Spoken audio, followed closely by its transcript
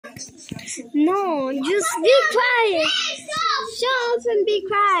No, just be quiet. Shut up and be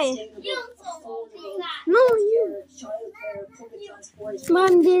quiet. No, you.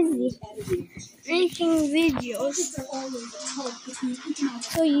 I'm busy making videos.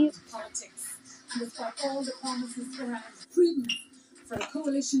 So you. For a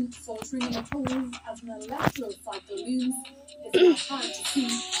coalition faltering in a poll as an electoral cycle looms, it's hard to see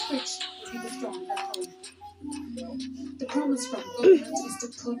which will be the stronger home. The promise from government is to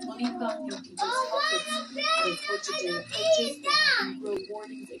put money back in people's pockets. As budget day approaches, there have been growing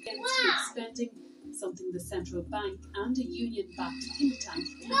warnings against big spending, something the central bank and a union-backed think tank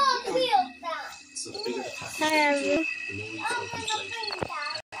have begun. So the bigger the package, the more you talk inflation.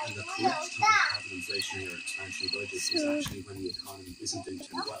 And the correct time to have an inflationary or expansionary budget is actually when the economy isn't doing too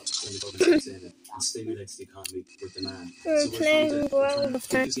well, when the government comes in and stimulates the economy with demand. We're so playing well with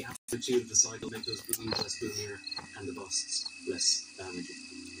that. the amplitude of the cycle, make those booms less boomier and the busts less damaging.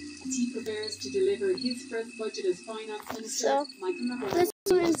 As he prepares to deliver his first budget as finance minister, Michael McGrath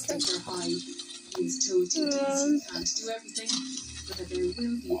Centre Hyde is told to he can't do everything, but that there will be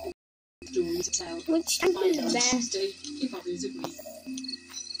a story to tell. Which tank is the best? Tuesday, if others agree.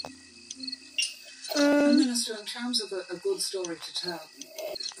 Minister, in terms of a good story to tell,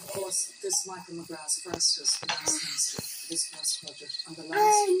 of course, this Michael McGrath's first as finance minister, his first budget, and the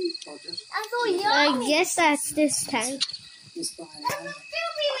last budget. I guess that's this tank. Was by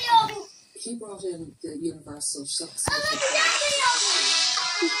he brought in the universal subsidy.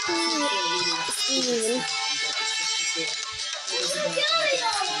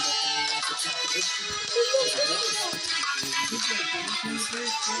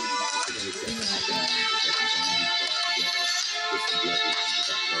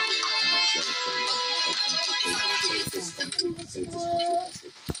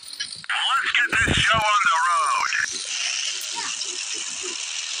 Let's get this show on the road.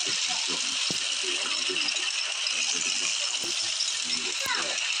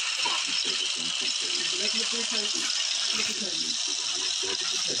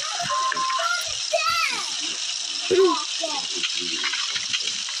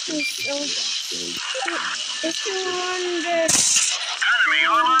 If you wonder, Enemy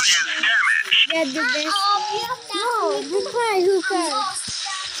armor is damaged. get the best. No, be quiet, who cares?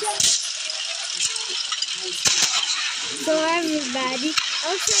 So everybody,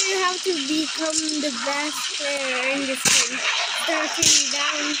 also you have to become the best player in this game, starting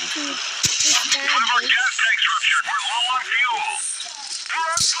down to this bad One of our one. gas tanks ruptured. We're low on fuel. We're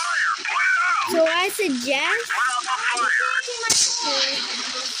on fire. Put it out. So I suggest Put out the fire.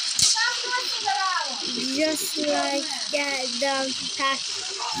 just like get the pack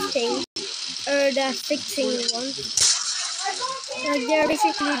thing or the fixing one. Like they're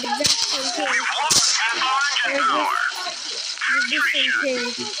basically the exact same thing. They're just the different thing.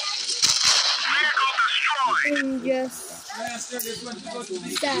 And just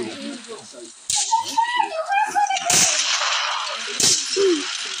die.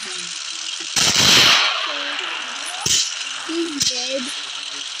 He's dead.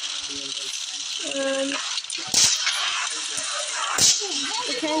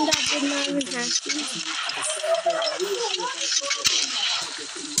 Pretend that did not even happen.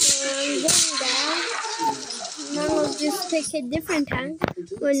 I'm going down. Now we'll just pick a different tank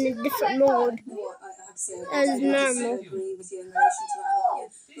or in a different mode as normal.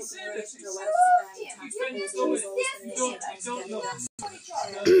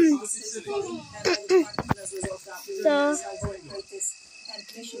 So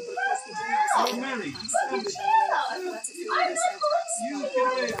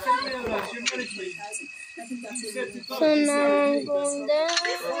So now I'm going down.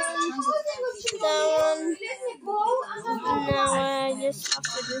 Now I just have to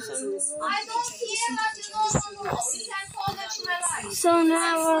do something. So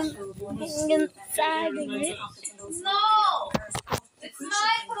now I'm inside of it. No! It's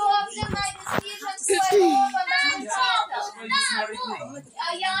my problem, my decision to over my father. I'm entitled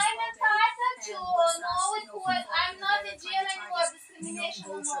to know it was, I'm not in jail anymore, discrimination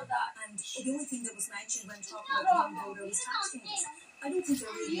and all that. And the only thing that was mentioned when talking about the voter was tax changes. I don't think they're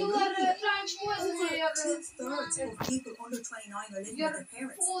really You are trying to two-thirds of people under 29 are living with their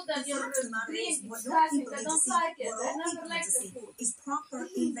parents. food that The you're fact of the matter is, what young discussing, people I need to don't see, like it. what I all never people need like to the see, food. is proper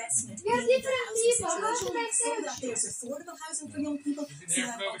investment We're in the different housing people. How should I situation, so say that there's affordable housing for young people, so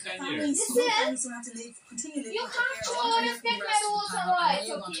that This families, is small families don't have to continue living You with their have to parents. always get my rules and rights, I know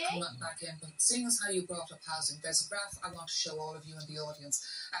you want to okay? come back in, but seeing as how you brought up housing, there's a graph I want to show all of you in the audience.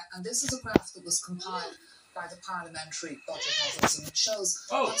 And this is a graph that was compiled by the Parliamentary Budget Office, and it shows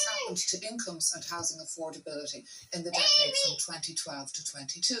what's happened to incomes and housing affordability in the decade from 2012 to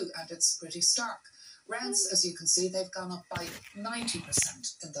 22, and it's pretty stark. Rents, as you can see, they've gone up by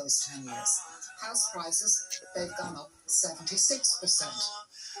 90% in those 10 years. House prices, they've gone up 76%.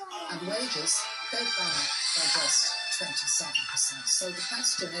 And wages, they've gone up by just 27%. So the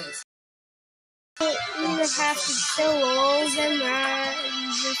question is, you either have to show all of them or you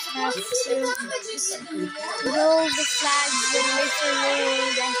just have to roll the flags and make a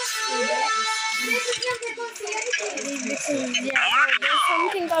roll that's there's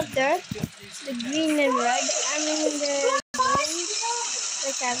something up there, the green and red, I mean the green,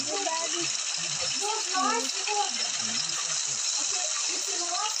 like everybody.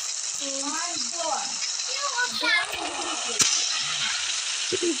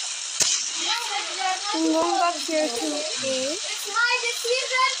 I'm going back here to A. It's my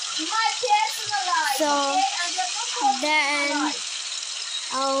decision, my personal life. So then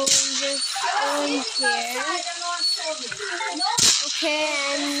I'll just go in here. Okay,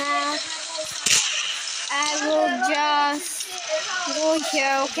 and now I will just go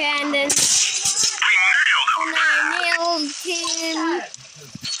here. Okay, and then I nailed him.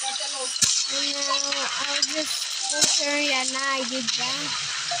 And now I'll just go here. Yeah, now I did that.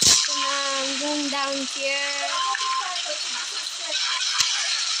 So now I'm going down here.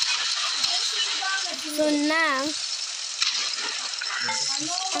 So now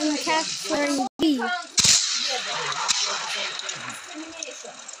I'm capturing B.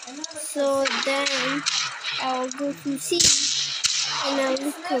 So then I'll go to C and I'll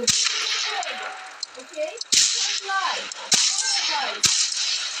look up.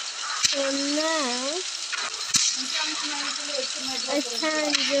 So now I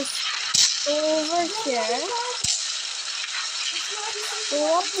can just go over here, go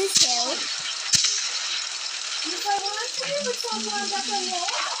up this hill. If I want to be with someone that I know,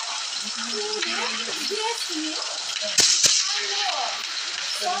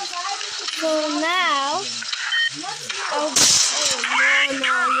 so now I'll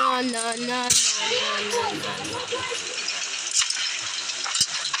no.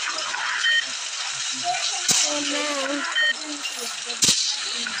 So now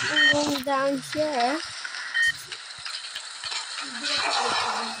I'm going down here.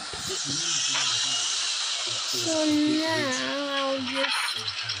 So now I'll just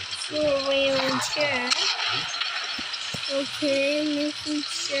go away around here. Okay, making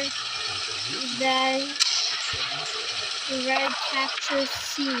sure that the red captures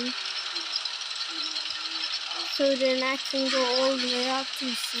C. So then I can go all the way up to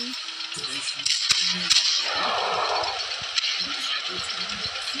C.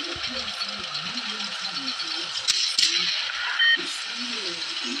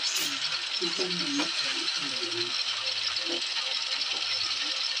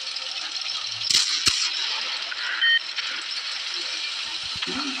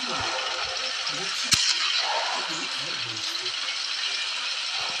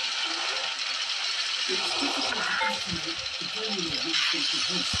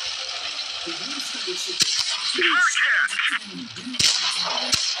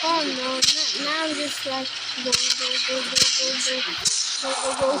 Oh no, now I'm just like go.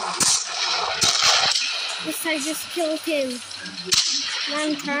 Yes, I just killed him. Now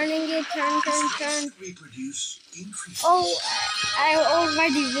I'm turning it, turn. Oh, I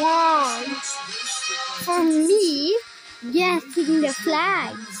already won. For me, getting the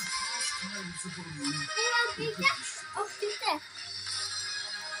flags.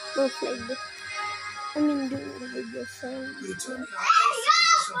 Go play this. I mean, do the video song.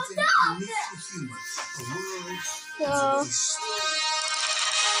 So,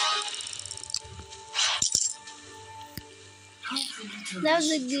 that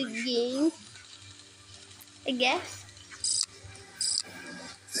was a good game, I guess.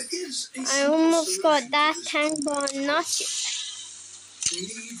 I almost got that tank, but not yet. We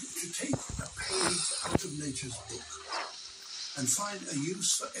need to take a page out of nature's book and find a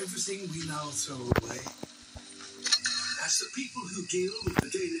use for everything we now throw away. As the people who deal with the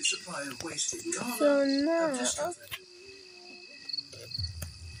daily supply of waste in Ghana So now, have discovered.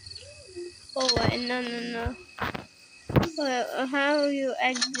 oh wait, no. Well, how you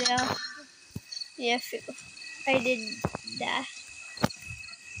exit? Yeah, I did that.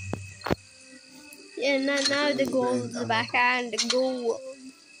 Yeah, now the gold is back and the gold.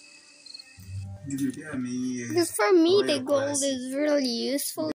 Because for me, the gold is really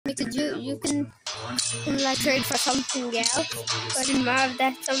useful because you can like trade for something else, but in more of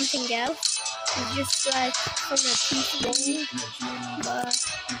that something else, it's just like from a piece of gold. But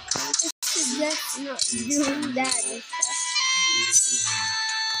it's suggest not doing that and stuff.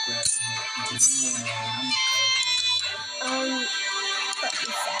 What is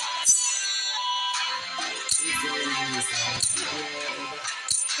that?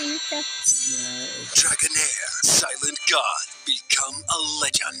 Dragonair, Silent God, become a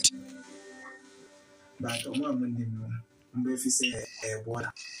legend. But I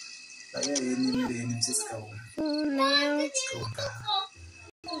want.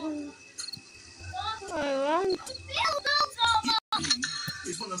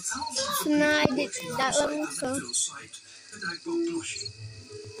 So now I did that one also.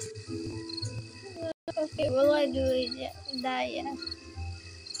 Okay, will I do it that yet?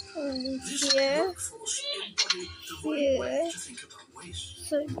 Only here. Here.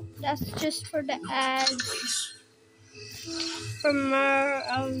 So that's just for the ads. From our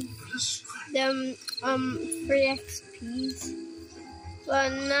free XPs. But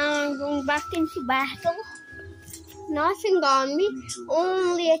now I'm going back into battle. Nothing on me,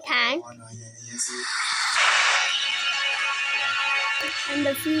 only a tank. And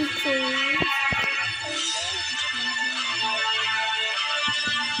a few crews.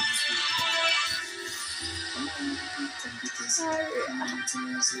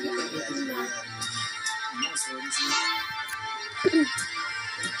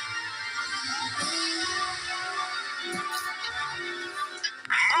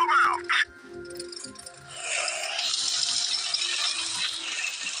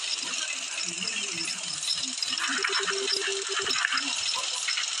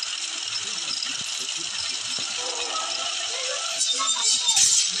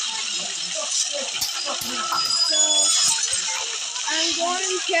 I'm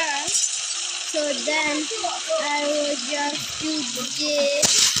going here, so then I will just do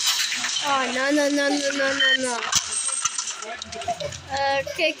this. Oh, no.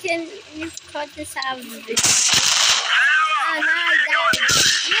 Okay, can you cut this out of the video? And I died.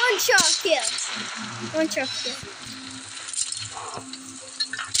 One shot kill.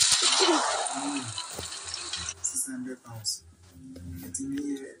 600 pounds.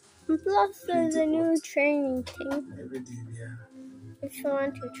 Plus, there's a new training thing. Every day, yeah. If you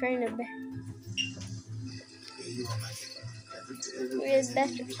want to train a bit. With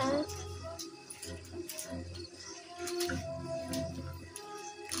better time.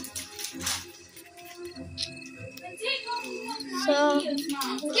 So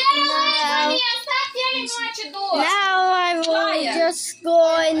now I will just go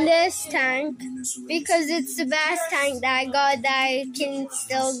in this tank because it's the best tank that I got that I can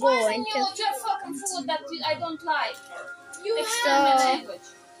still go into. Just fucking food that I don't like. You So,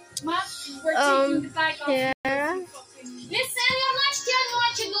 here. Listen, you're not telling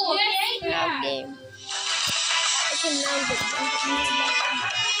what you do, okay? Okay. I can now get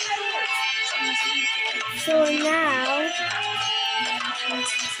So now,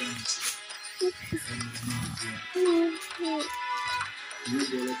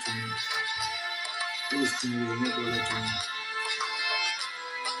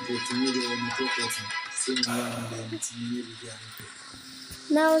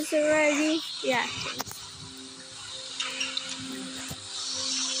 now it's already reacting.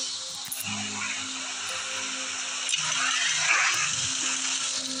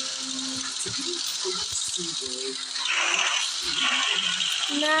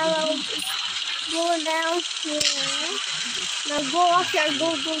 Now I'll go down here. Now go up here. Go.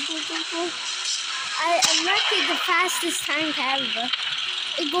 I'm not the fastest tank ever.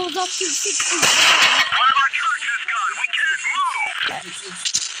 It goes up to 60. One of our churches gone. We can't move.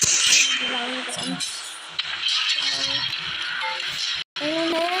 And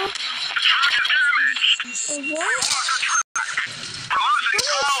now, what?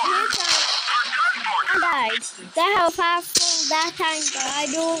 I died. That's how powerful that tank got.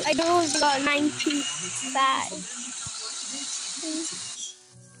 I don't got 95.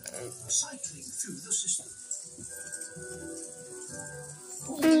 Cycling through the system.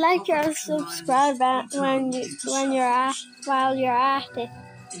 Like or subscribe while you're at it.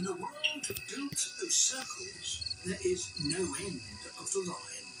 In a world built of circles, there is no end of the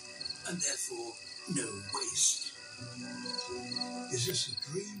line, and therefore no waste. Is this a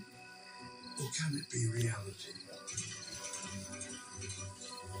dream, or can it be reality?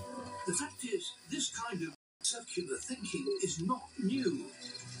 The fact is, this kind of circular thinking is not new.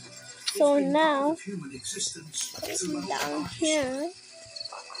 So now, Human existence down here,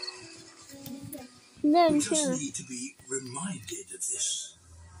 then we just here. need to be reminded of this.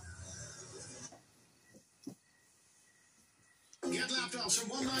 Get laptops from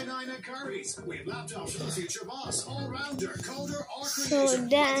 $199 at Curry's. We have laptops from the future boss, all-rounder, coder, or creator. So then,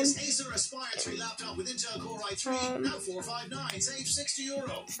 Like this Acer Aspire 3 laptop with Intel Core i3, now $459, save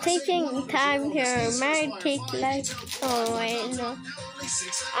 €60. it's taking time here. It might take like, oh wait, no.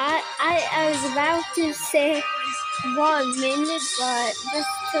 I was about to say 1 minute, but this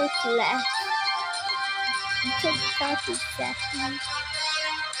took less. It took 40 seconds.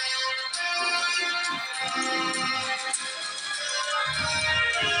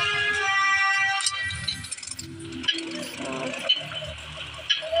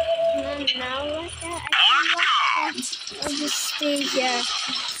 Now like that, I can walk I'll just stay here.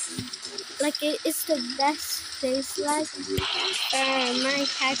 Like it's the best place, like my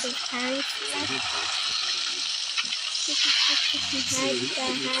type of time.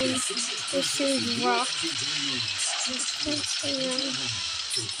 Like this is rock.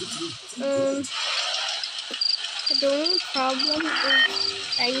 The only problem is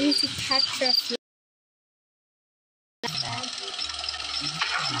I need to catch up.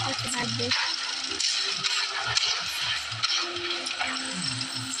 This.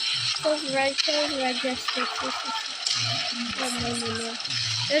 Close red, just this. No.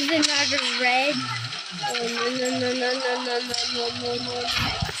 There's another red. Oh, no.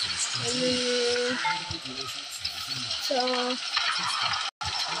 So.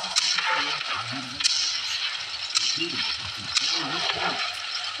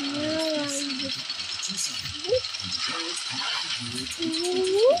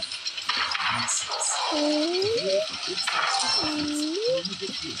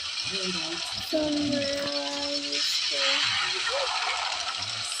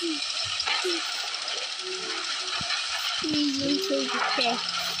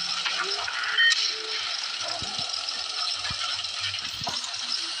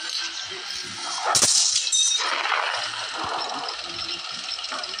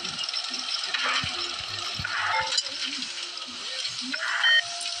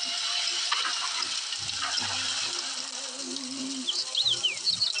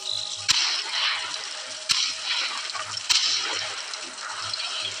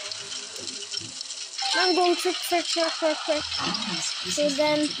 I'm going to search real quick, so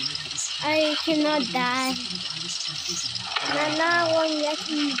then I cannot die. Now I'm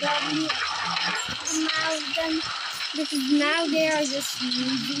getting W amount them because now they are just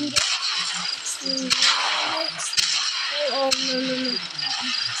using it. Oh no.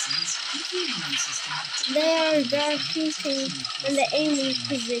 They are shooting in the aiming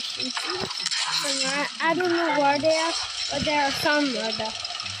position. I don't know where they are, but they are somewhere though.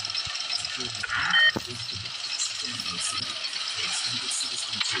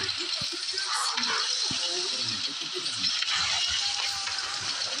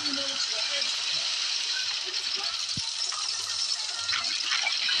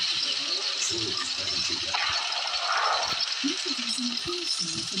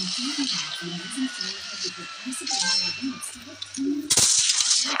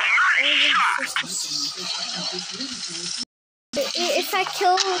 If I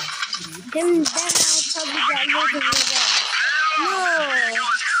kill him, then I'll probably get rid of it. No!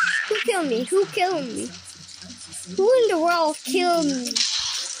 Who killed me? Who in the world killed me?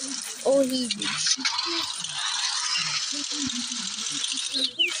 Oh, he did.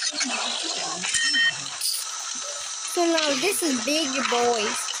 So now this is big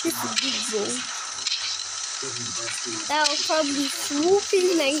boys. That will probably swoop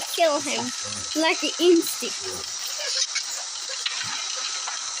in and kill him like an instinct.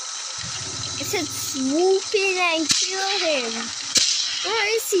 I said swoop in and kill him. Where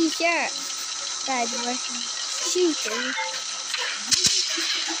is he here? Bad Russian. Shooting.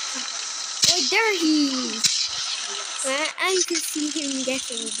 Oh, there he is. I can see him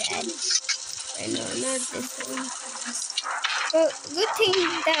getting dead. I know, not this one. But good thing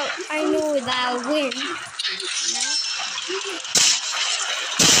that I know that I'll win.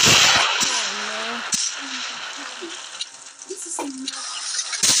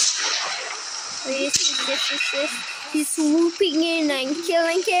 This. He's swooping in and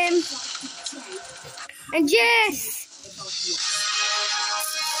killing him. And yes!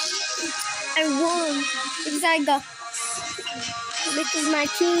 I won. Because my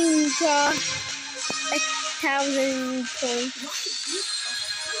team got 1,000 points.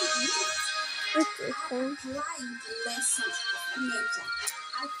 What's this one?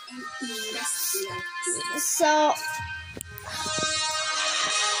 So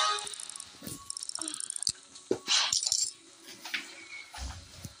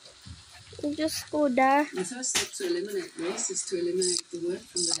you just go there. The first step to eliminate race is to eliminate the word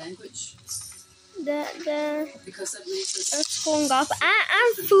from the language. The because that makes us going up.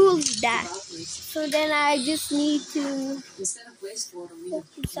 I'm full with that. So then I just need to... Instead of wastewater, we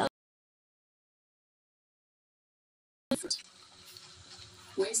have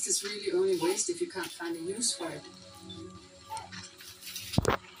waste is really only waste if you can't find a use for it.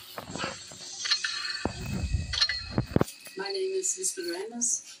 My name is Lisbeth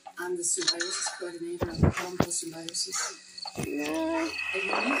Randers. I'm the symbiosis coordinator of the Forum for Symbiosis. A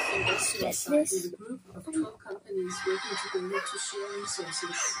unique industrial site with a group of 12 companies working together to share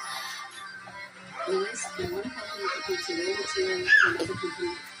resources. The waste from one company becomes a raw material for another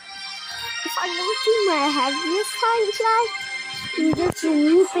company. If I go to my heaviest time flight, you just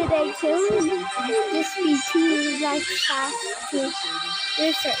remove it again. It'll just be too like fast to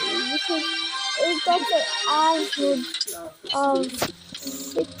differently because it got the average of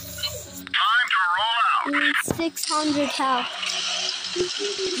 600 health.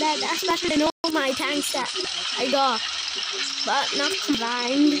 That's better than all my tanks that I got, but not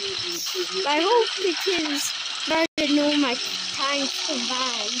combined. I hope it is better than all my tanks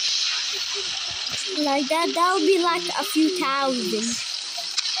combined. Like that would be like a few thousand.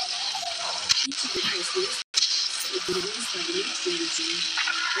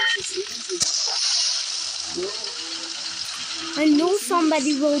 I know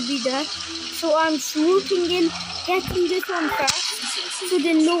somebody will be there, so I'm swooping in, getting this one first, so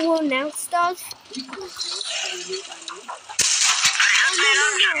then no one else does.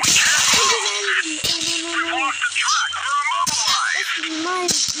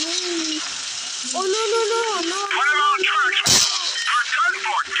 Oh no.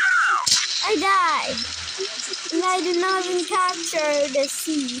 I died. And I did not even capture the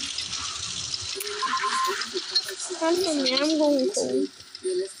sea. Constantly, I'm going cold.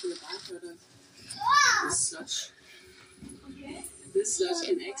 This sludge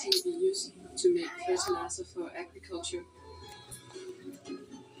can actually be used to make fertilizer for agriculture.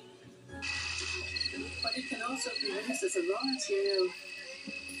 But it can also be used as a raw material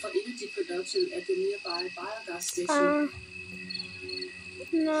for energy production at the nearby biogas station.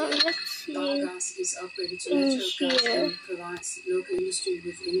 No, let's see. Biogas is upgraded to natural gas and provides local industry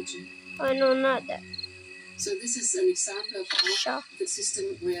with energy. Oh no, not that. So this is an example of how the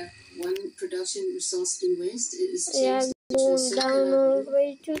system where one production resource in waste is changed into a circular where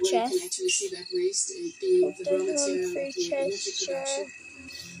you can actually see that waste being the raw material of the energy production.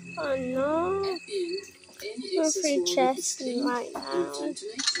 Oh no. At the end, any excess water is cleaned and returned to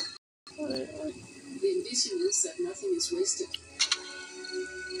nature. The ambition is that nothing is wasted.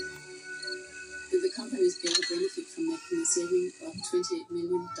 The companies get a benefit from making a saving of $28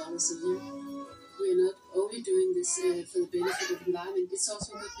 million a year. We are not only doing this for the benefit of the environment, it's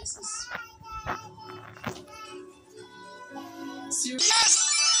also good business.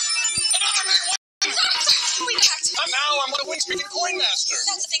 And now I'm one of Wingspeaking Coin Master.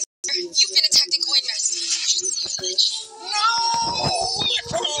 That's the thing, sir. You've been attacking Coin Master. No!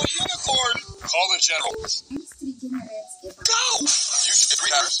 Micro unicorn! Call the general. Go! You should get 3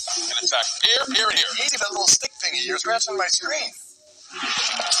 tires and attack here, here, and here. Easy, that little stick thingy you're scratching my screen.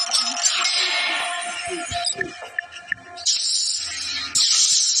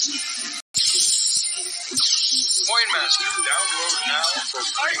 Coin Master, download now.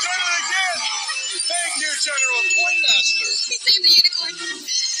 I did it again! Thank you, General Coin Master. He saved the unicorn. He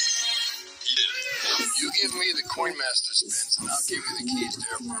did it. You give me the Coin Master spins, and I'll give you the keys to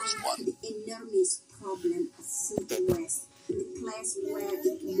Air Force One. The enormous problem of food waste in the place where it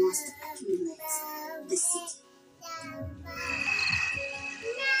must accumulate, the city.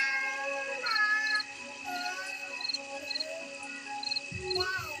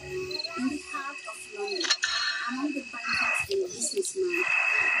 In the heart of London, among the bankers and businessmen,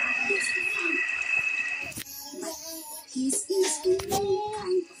 is the farm. But his is a new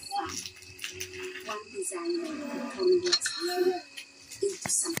kind of farm. One desire to convert food into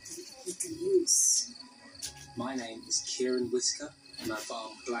something he can use. My name is Kieran Whitaker, and I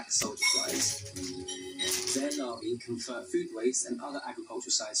farm black soldier flies. Their larvae convert food waste and other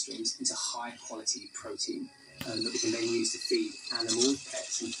agricultural side streams into high-quality protein that we can then use to feed animals,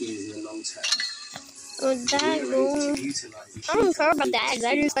 pets, and humans in the long term. Oh, that I don't care about that.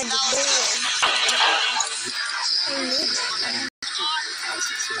 That is like the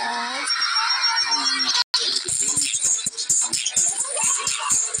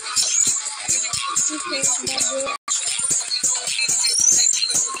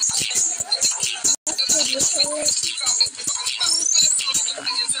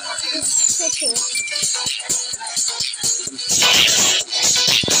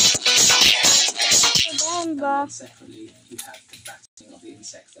Separately, you have the fattening of the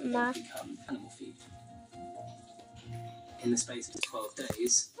insects that then become animal feed. In the space of 12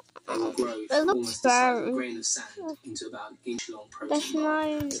 days, they will grow It from looks almost the size of a very. grain of sand into about an inch-long That's protein bar.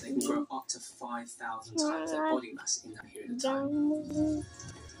 not. So they can grow up to 5,000 times their body mass in that period of time.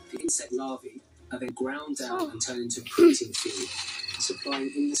 The insect larvae are then ground down and turned into protein feed,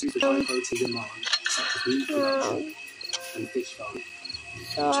 supplying industries with high protein demand, such as meat production and fish farming.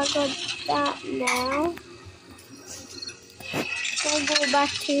 So I got that now. So I'll go back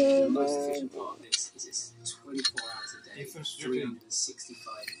to The most efficient part of this is it's 24 hours a day,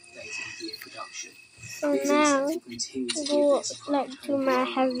 365 days a year production. So These now insects will continue to go give this like to my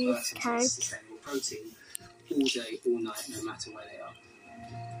heaviest tank. sustainable protein all day, all night, no matter where they are.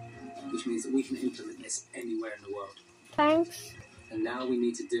 Which means that we can implement this anywhere in the world. Thanks. And now we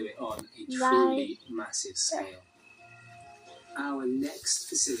need to do it on a truly massive scale. Our next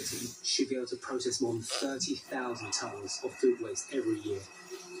facility should be able to process more than 30,000 tons of food waste every year.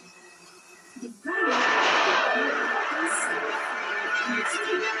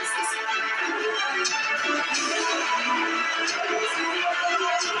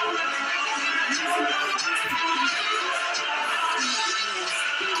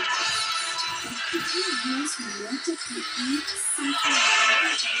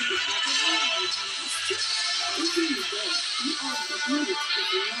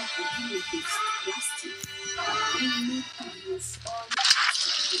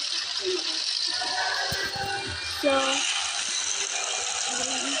 So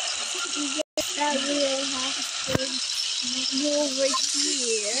that will have to go over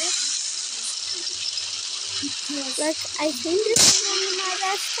here. Like I think this is only my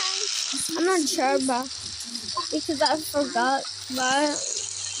last time. I'm not sure, but because I forgot, but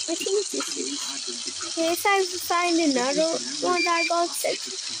I think this is. Yes, I find another one that got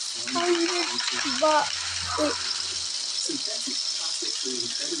 600, but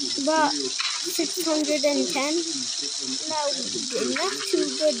 610. Not too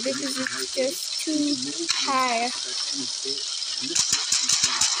good because it's just too high.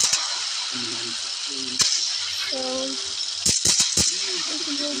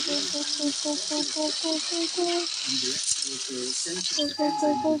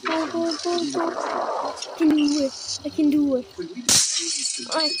 I can do it.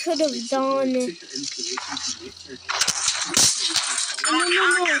 I could have done it. No.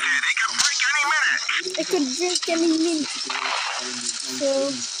 I could drink any minute. So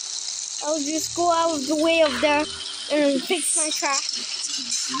I'll just go out of the way of there and fix my trap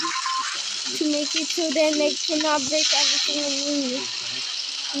to make it so then they cannot break everything in me.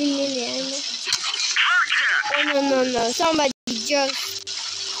 Oh no. Somebody just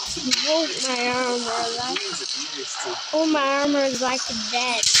broke my armor. Oh, my armor is like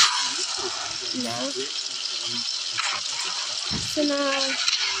dead. No. So now,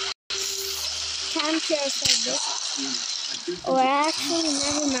 can't just like this. Oh, actually,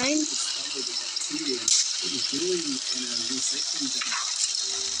 never mind.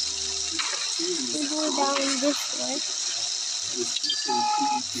 We go down this way.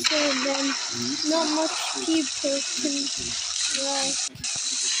 So then, not much people can ride.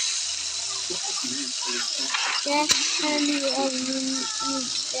 Yeah, and you are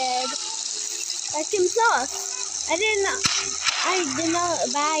dead. Like in Plus, I did not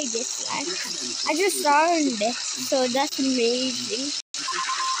buy this life. I just learned it, so that's amazing.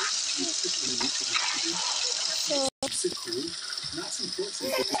 So,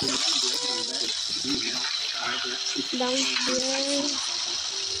 down here.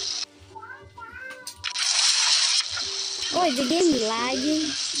 Oh, is the game lagging?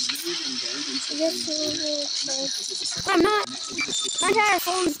 I'm not. My entire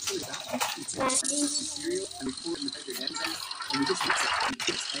phone's lagging.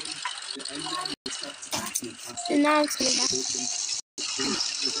 And now it's coming back.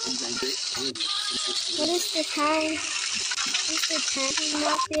 What is the time? Is the time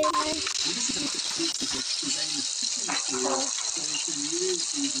not there?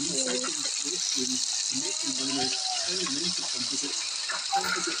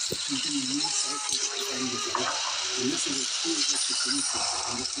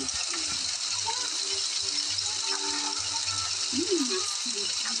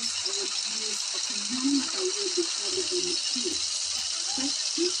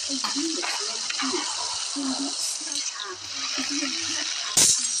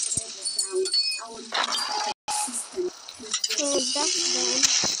 So that's done.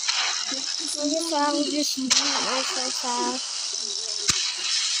 I guess I will just mute myself out.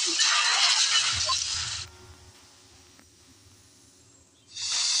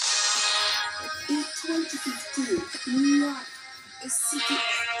 In 2015, New York, a city of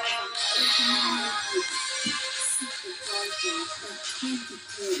 89 million,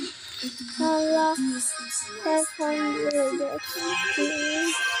 Allah, this is 500 XP.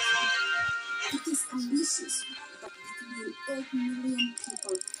 It is ambitious, but between 8 million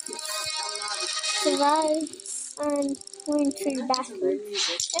people, you have a lot of Survive and win 3 battles.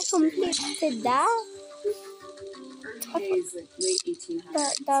 I completed that. Early days, like late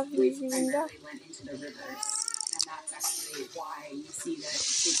 1800s, That was waste even primarily went into the rivers, and that's actually why you see that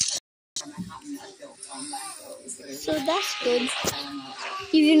streets from Manhattan are built on landfills. So that's good.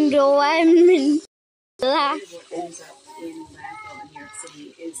 Even though I'm in black. What ends up in landfill in New York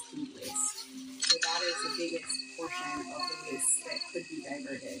City is food waste. So that is the biggest portion of the waste that could be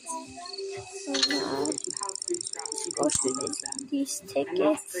diverted. So now, If you have food scraps, you go can to compost them. these And tickets.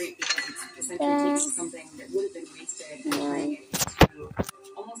 that's great because it's essentially taking something that would have been wasted and turning it into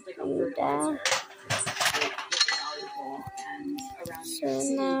almost like a fertilizer. It's really valuable, and around New York So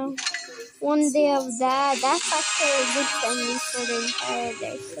City, now, you have those one day of schools, that, that's actually good for me for the entire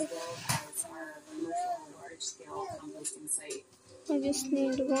day. as well as our commercial large-scale composting site. I just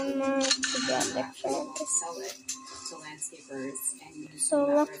need one more to get the credit. Sell it to landscapers and use So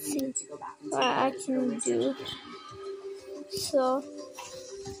that let's see revenue to go back into what I the can waste do. education. So,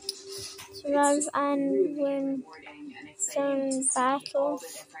 survive and win 7 battles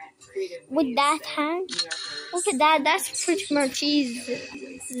with that hand. Look at that, that's pretty much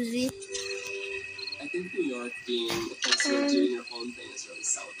easy. I think New York being the place where doing your own thing is really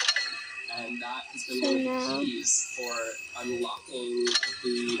celebrated. And that has been one of the keys for unlocking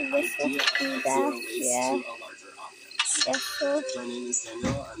the idea of zero waste to a larger audience. Yes, so. My name is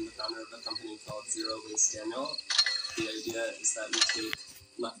Daniel. I'm the founder of a company called Zero Waste Daniel. The idea is that we take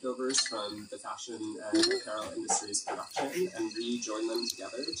leftovers from the fashion and apparel industry's production and rejoin them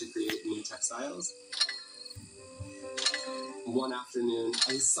together to create new textiles. One afternoon,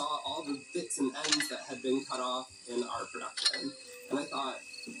 I saw all the bits and ends that had been cut off in our production, and I thought,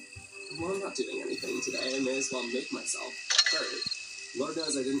 well, I'm not doing anything today. I may as well make myself hurt. Lord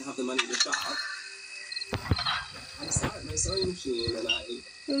knows I didn't have the money to shop. I sat at my sewing machine and I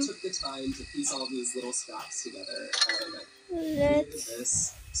took the time to piece all these little scraps together, and I created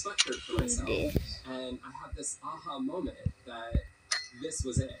this sweatshirt for myself. And I had this aha moment that this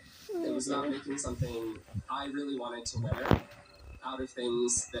was it. It was not making something I really wanted to wear out of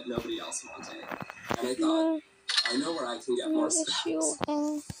things that nobody else wanted. And I thought, I know where I can get more scraps.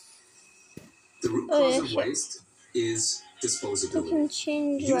 The root cause of waste is You disposability. can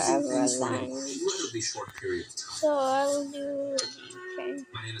change Using whatever things for an language. incredibly short period of time. So I will do. Okay.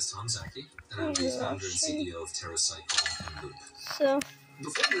 My name is Tom Zaki, and I'm the founder and CEO of TerraCycle and Loop. So.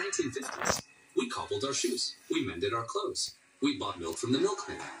 Before the 1950s, we cobbled our shoes. We mended our clothes. We bought milk from the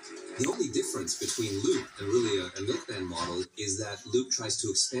milkman. The only difference between Loop and really a milkman model is that Loop tries to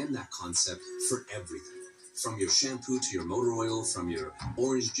expand that concept for everything. From your shampoo to your motor oil, from your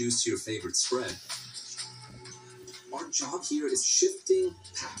orange juice to your favorite spread. Our job here is shifting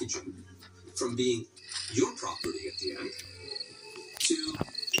packaging from being your property at the end to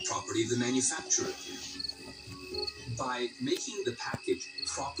property of the manufacturer at the end. By making the package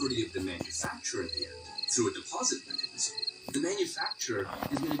property of the manufacturer at the end through a deposit mechanism, the manufacturer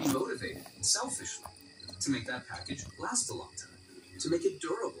is going to be motivated selfishly to make that package last a long time, to make it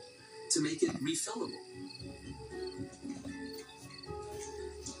durable, to make it refillable.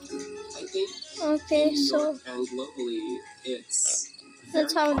 I think Okay, so and globally, it's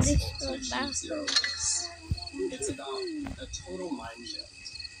that's how this goes back. It's about a total mind shift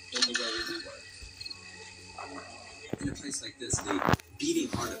in the way we work. In a place like this, the beating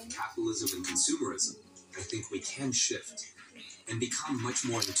heart of capitalism and consumerism, I think we can shift and become much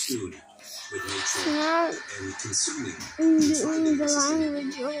more in tune with nature Now, and consuming. in the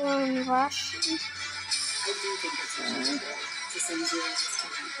language or in Russian. I do think it's reasonable to send zeros to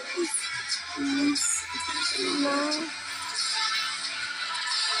landfills. It's beneficial. No.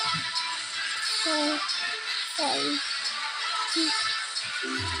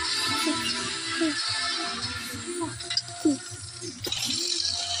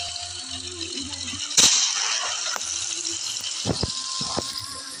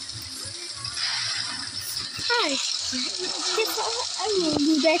 Hi. I will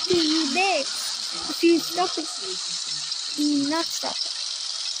do that to you next. If you stop it. Not stop it.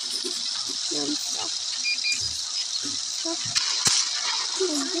 Don't stop. Stop.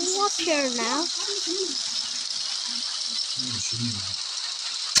 Walk here now.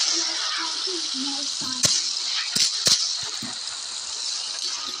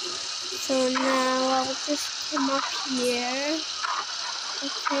 So now I'll just come up here.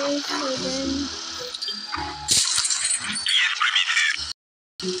 Okay, so then.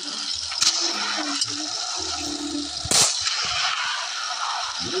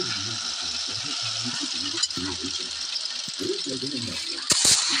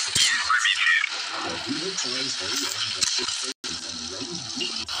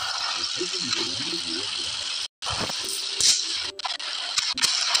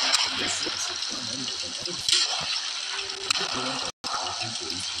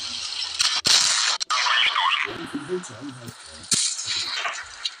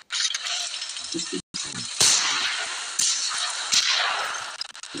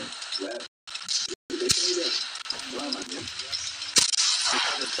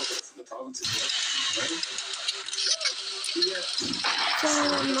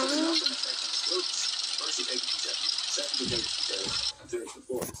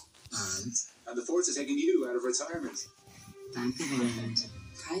 And the fourth is taking you out of retirement. Bank of Ireland,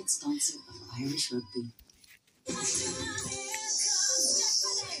 proud sponsor of Irish rugby. Did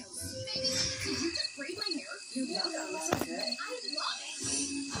you just braid my hair? You're welcome. That's okay. I love it.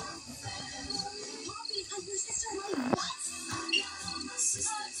 Poppy, and your sister Molly, what?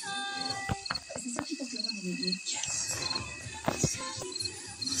 Is this what people feel when they meet me? Yes.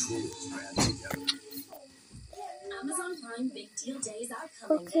 Amazon Prime Big Deal Days are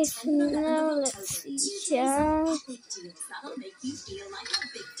coming. Okay, so now let's see here. Big deals that'll make you feel like a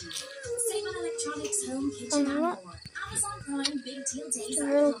big deal. Save on electronics, home, kitchen, and more. Amazon Prime Big Deal Days are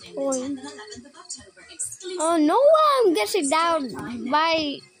coming the 10th and 11th of October. Exclusive. Oh no, I'm getting down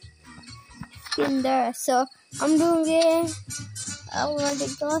by in there, so I'm doing it. I already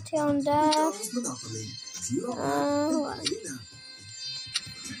got it on there.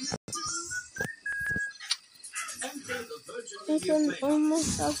 It's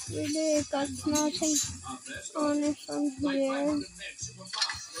almost up really. It got nothing on it from here.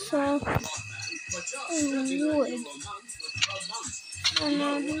 So wood. And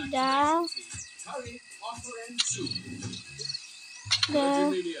I'll do that.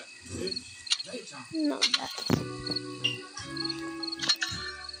 There. Not that.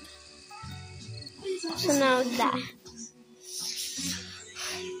 So now that.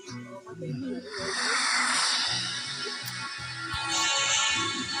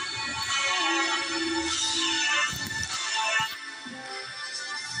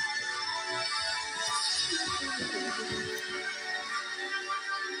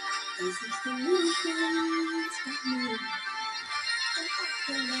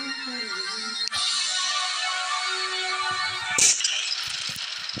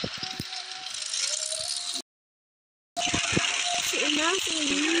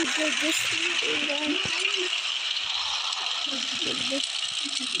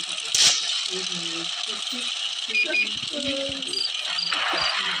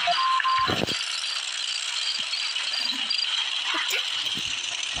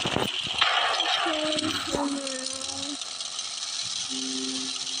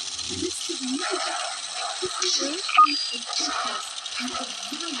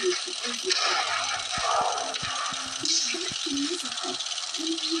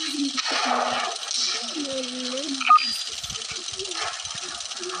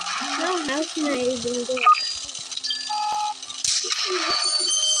 How can I even do it?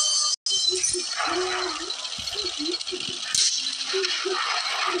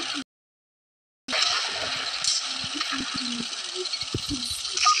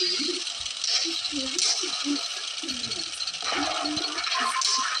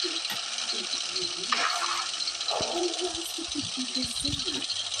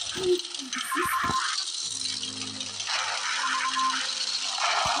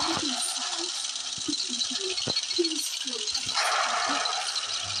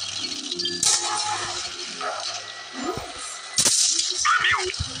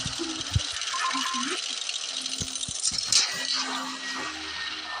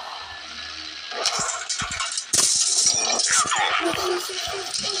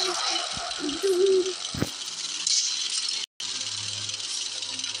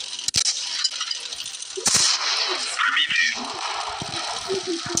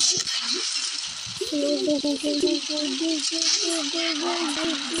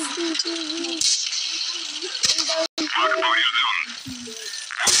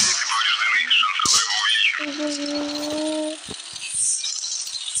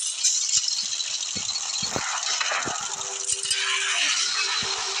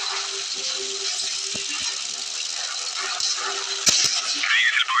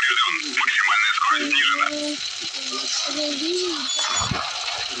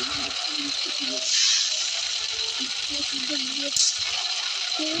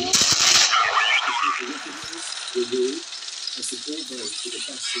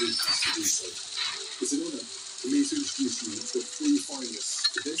 It's an honour for me to introduce you to the three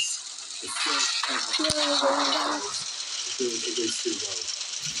finalists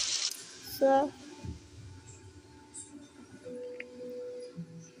So.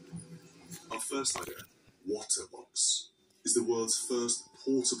 Our first idea, Waterbox, is the world's first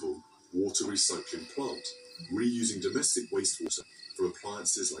portable water recycling plant, reusing domestic wastewater from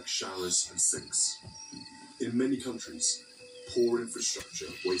appliances like showers and sinks. In many countries, poor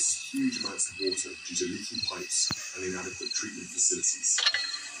infrastructure wastes huge amounts of water due to leaking pipes and inadequate treatment facilities.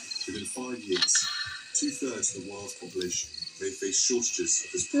 Within 5 years, 2/3 of the world's population may face shortages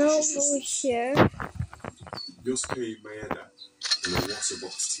of this precious resource. Yosuke Maeda and the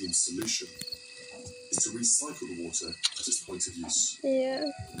Waterbox team's solution is to recycle the water at its point of use. Yeah.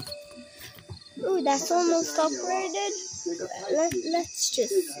 Ooh, that's almost upgraded. Let's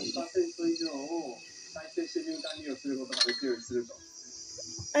just see.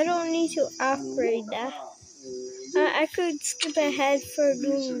 I don't need to upgrade that. I could skip ahead for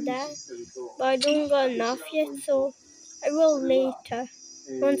doing that, but I don't got enough yet, so I will later,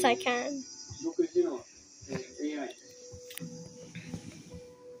 once I can.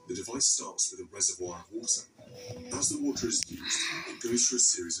 The device starts with a reservoir of water. As the water is used, it goes through a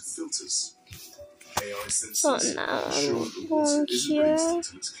series of filters. AI sensors ensure the water isn't rinsed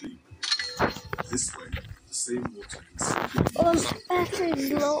until it's clean. This way, the same water can circulate. Oh, my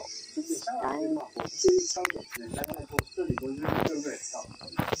battery's low. It's dying. Is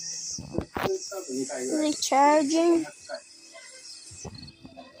it charging?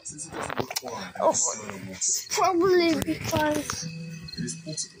 Since it doesn't require any external water, Probably because. it is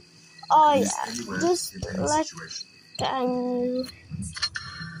portable. Oh Used yeah, anywhere just in any like situation. I knew.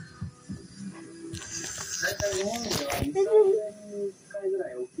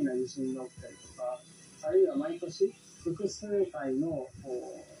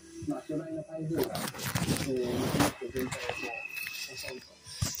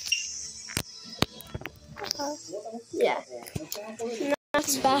 Yeah,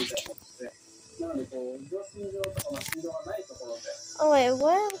 that's back. Oh wait,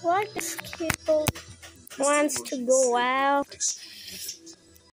 what this people wants to go out?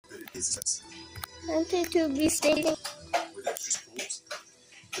 Wanted to be staying. With extra support,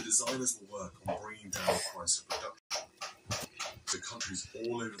 the designers will work on bringing down the price of production. So countries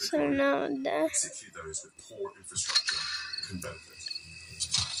all over the So globe, now that. particularly those with poor infrastructure, can benefit.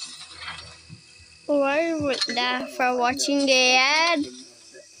 Why would that for watching the ad?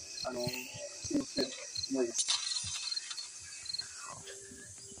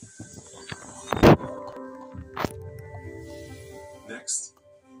 Next,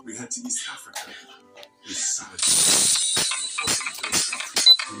 we head to East Africa with Sanity.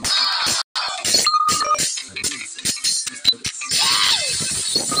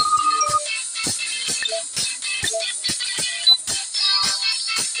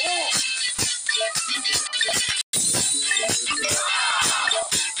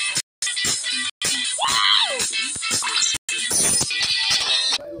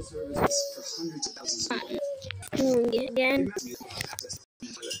 Services for hundreds of thousands of people. Again.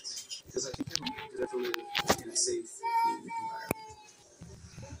 Because I think they have to live in a safe environment.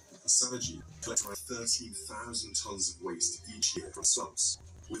 Sanogy collects around 13,000 tons of waste each year from slums.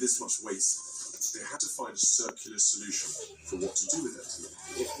 With this much waste, they had to find a circular solution for what to do with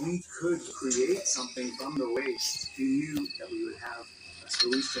it. If we could create something from the waste, we knew that we would have a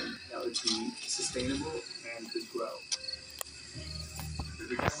solution that would be sustainable and could grow. They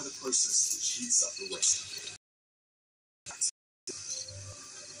began with a process which heats up the waste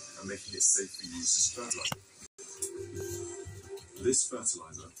and making it safe for use as fertilizer. This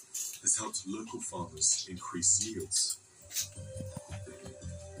fertilizer has helped local farmers increase yields.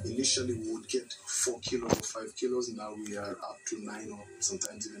 Initially, we would get 4 kilos or 5 kilos. Now we are up to 9 or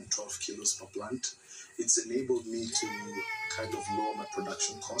sometimes even 12 kilos per plant. It's enabled me to kind of lower my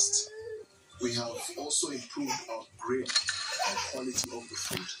production costs. We have also improved our grade and quality of the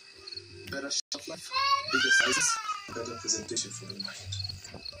food. Better shelf life, bigger sizes, better presentation for the market.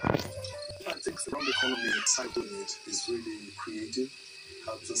 I think the round economy cycling it is really creative.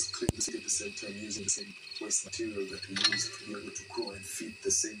 Helps us clean the city at the same time using the same waste material that we use to be able to grow and feed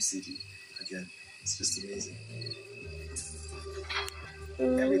the same city. Again, it's just amazing.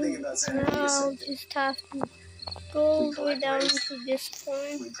 Everything about Sanogy is Now simple. just have to go down to this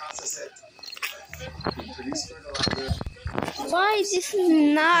point. We process it. We produce fertilizer. Why this is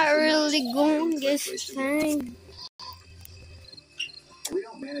not really going this time? If we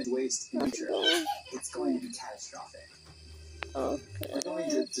don't manage waste in the future, it's going to be catastrophic. Okay. We're going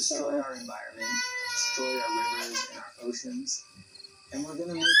to destroy our environment, destroy our rivers and our oceans, and we're going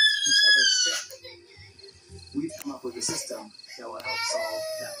to make each other sick. We've come up with a system that will help solve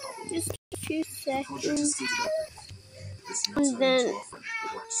that problem. Just if 2 seconds, and then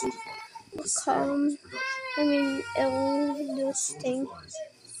it'll do its thing.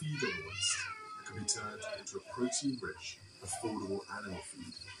 Feed on the waste that can be turned into a protein-rich, affordable animal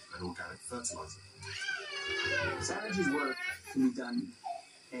feed and organic fertilizer. Synergy's work can be done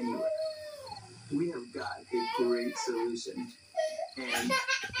anywhere. We have got a great solution, and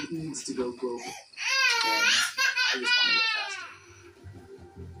it needs to go global. And I just want to get faster.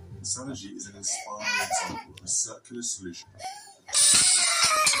 Synergy is an inspiring example of a circular solution.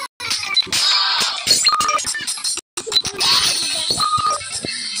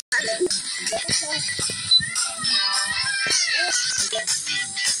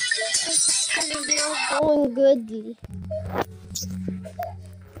 It's not going goodly.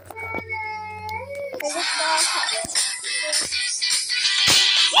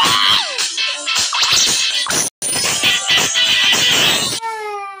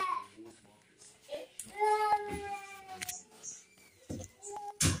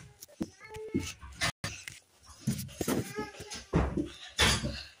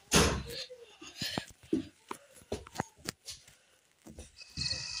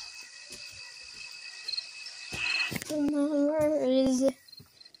 Where is it?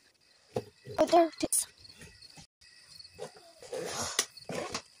 Oh, there it is.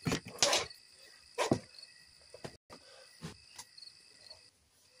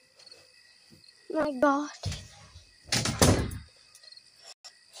 My God.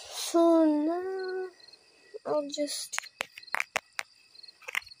 So now I'll just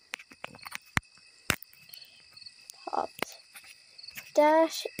pop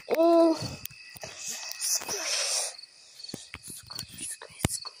that in.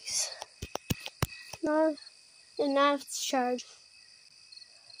 Squeeze. Now it's charged.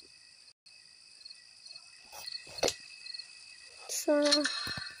 So now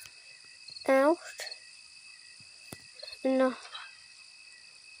out. No.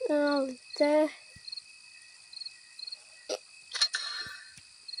 There.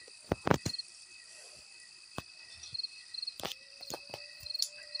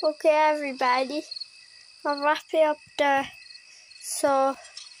 Okay, everybody. I'll wrap it up there. So,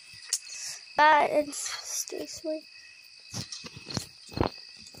 bye and stay sweet.